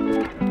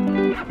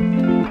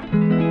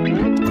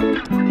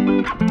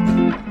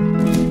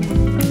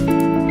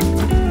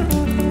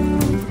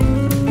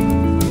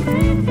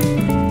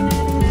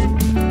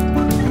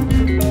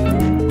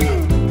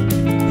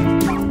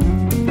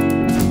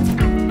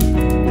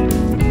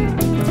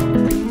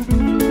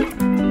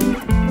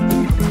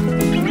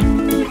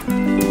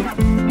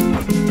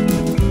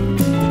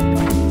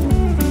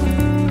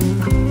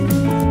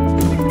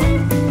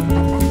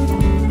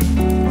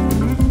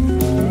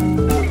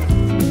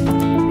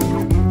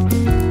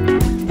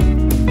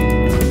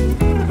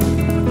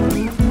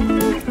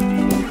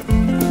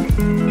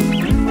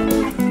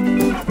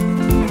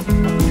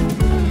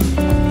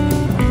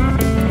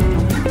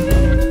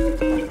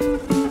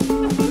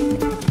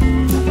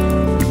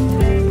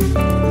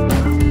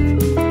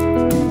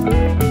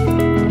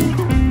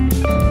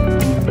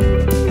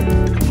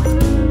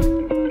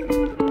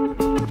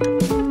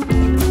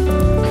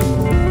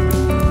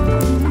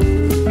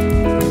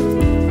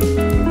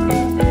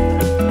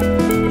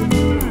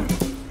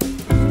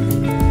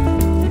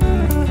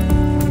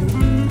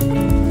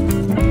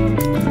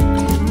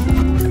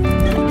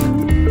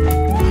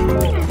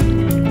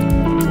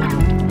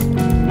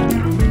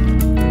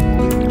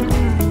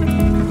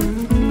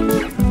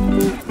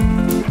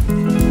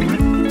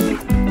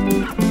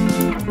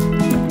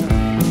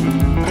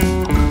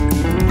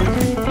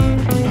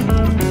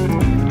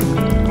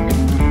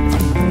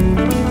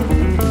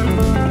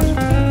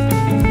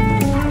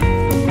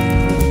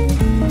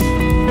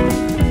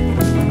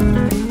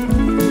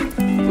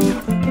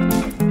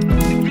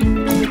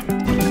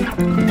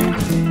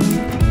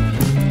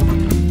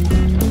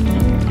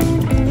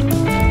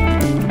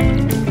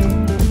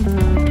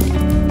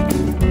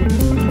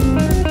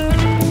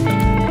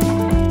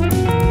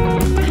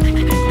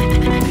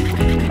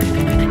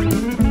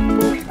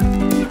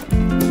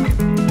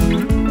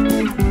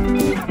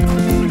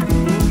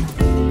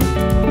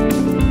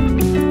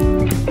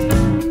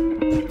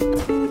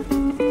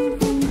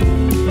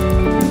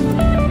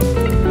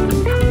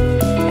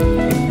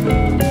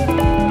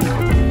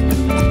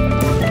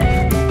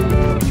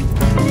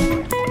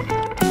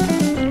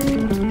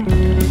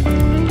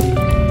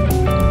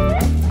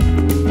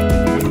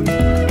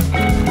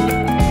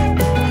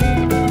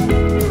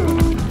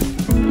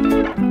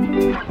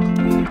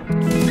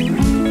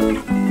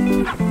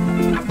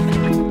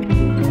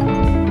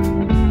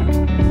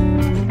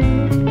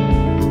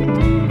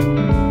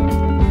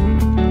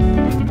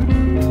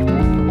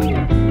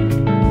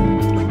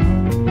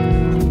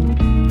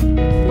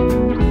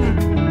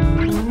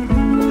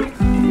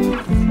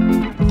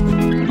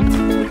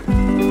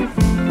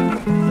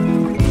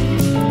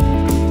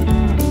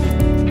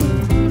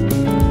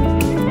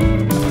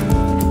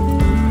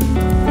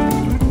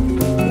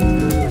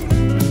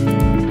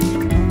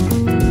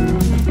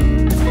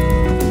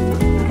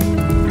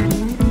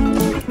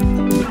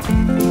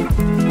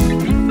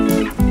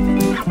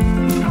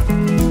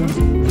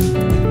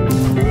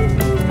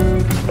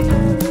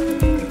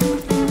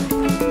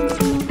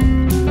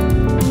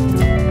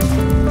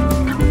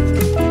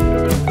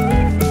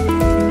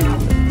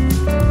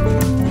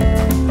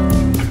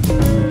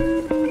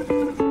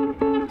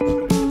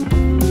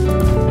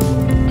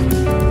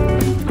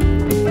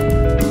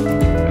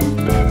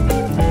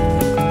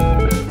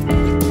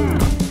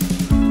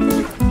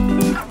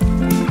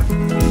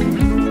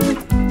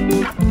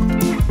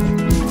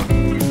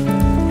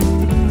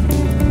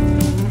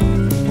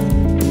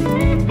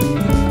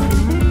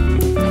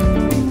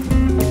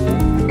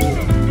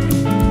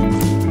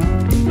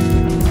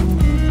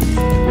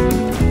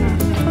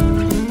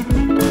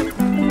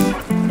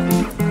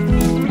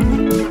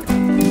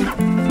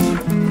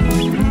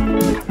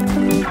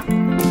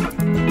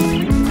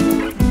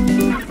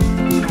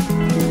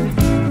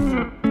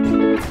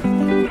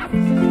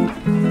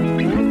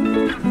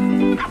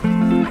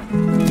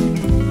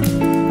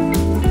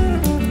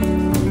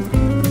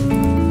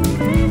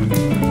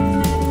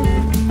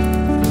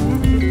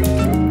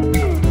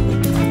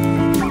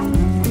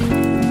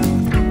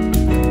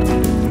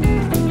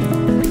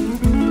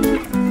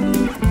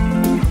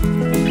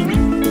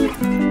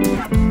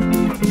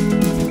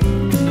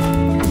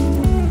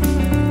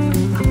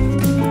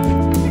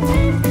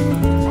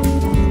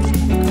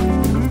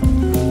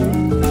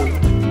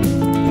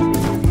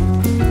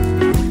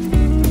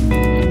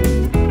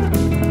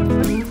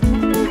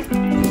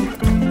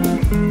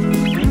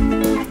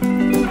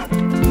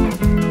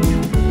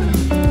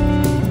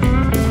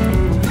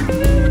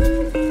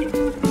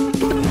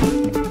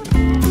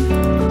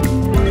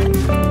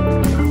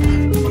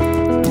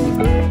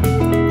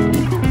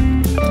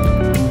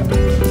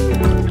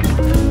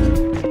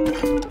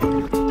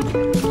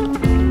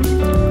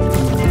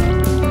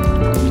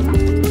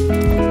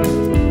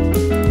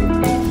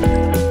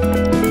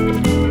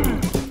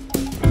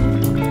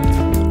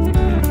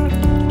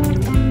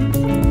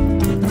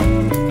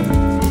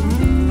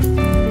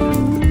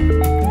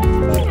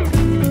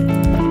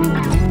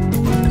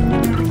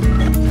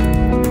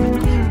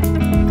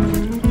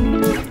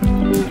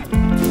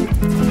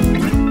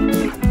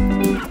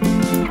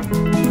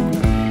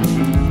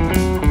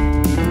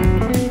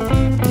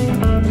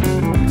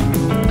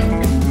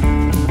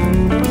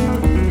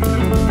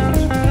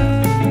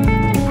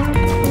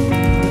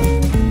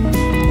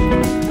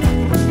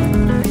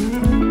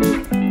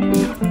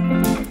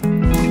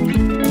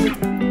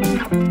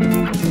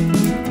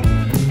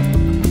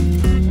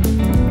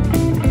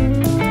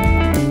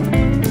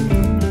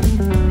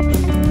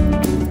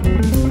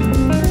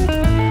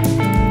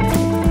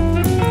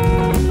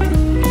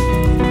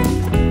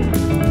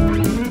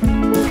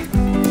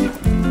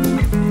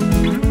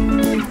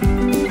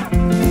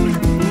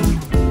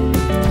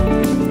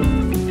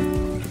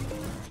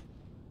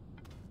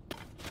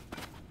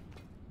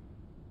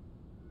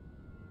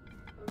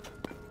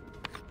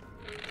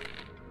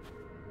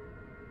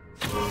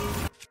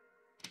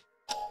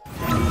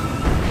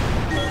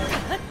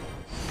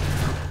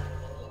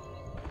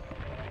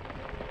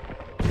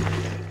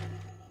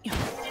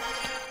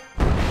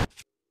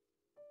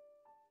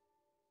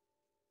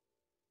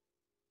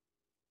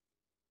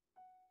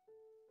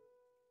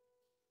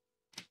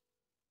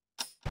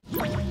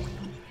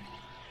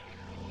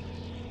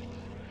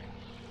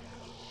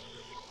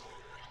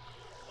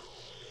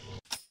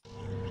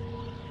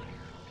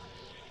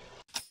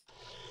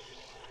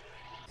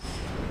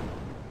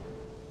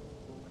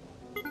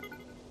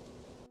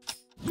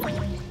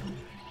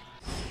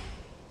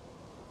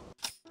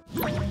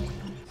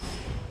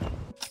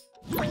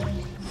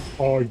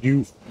 are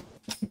you?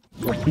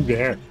 Don't you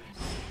dare.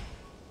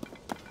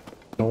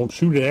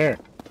 Don't you dare.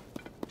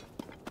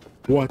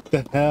 What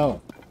the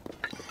hell?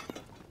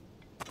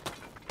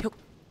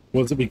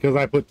 Was it because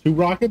I put 2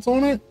 rockets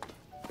on it?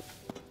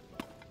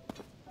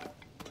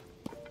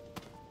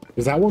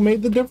 Is that what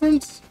made the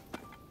difference?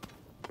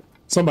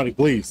 Somebody,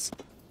 please.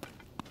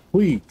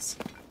 Please.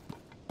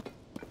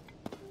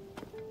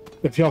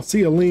 If y'all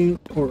see a lean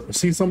or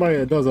see somebody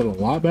that does it a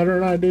lot better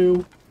than I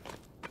do,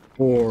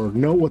 or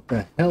know what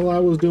the hell I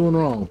was doing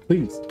wrong,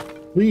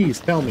 please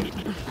tell me.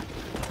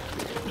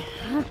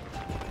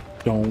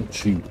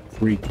 Don't you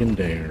freaking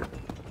dare.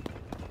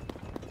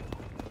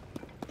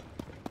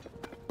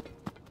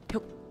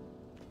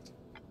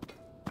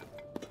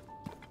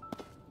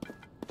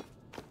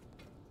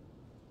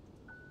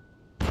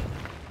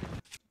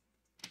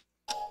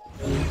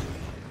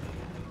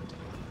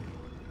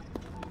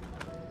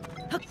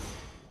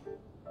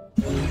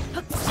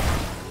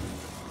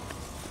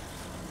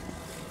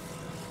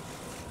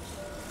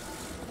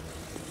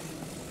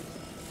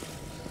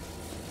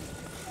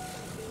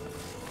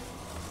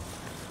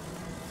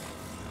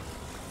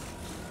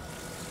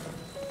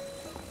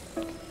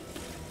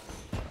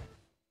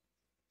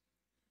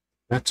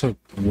 That took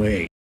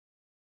way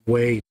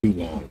too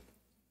long.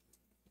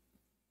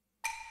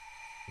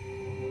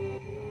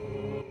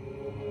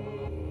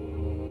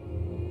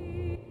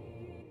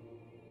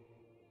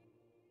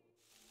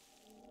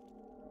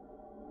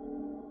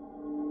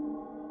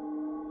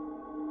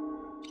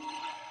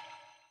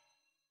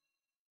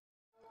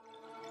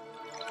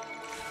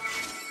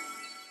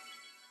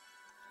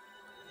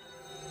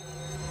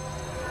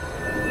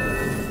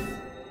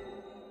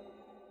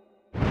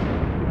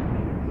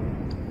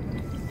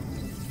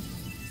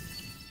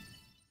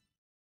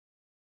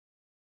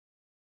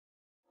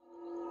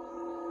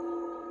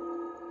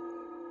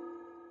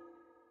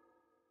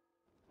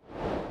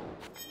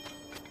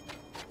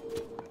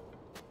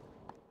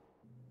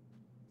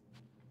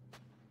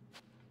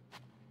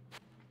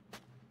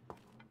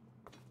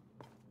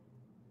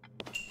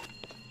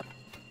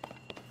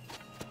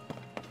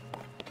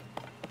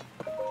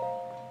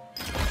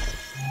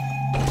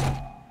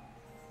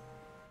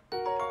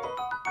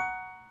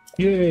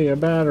 Yay, a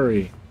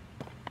battery.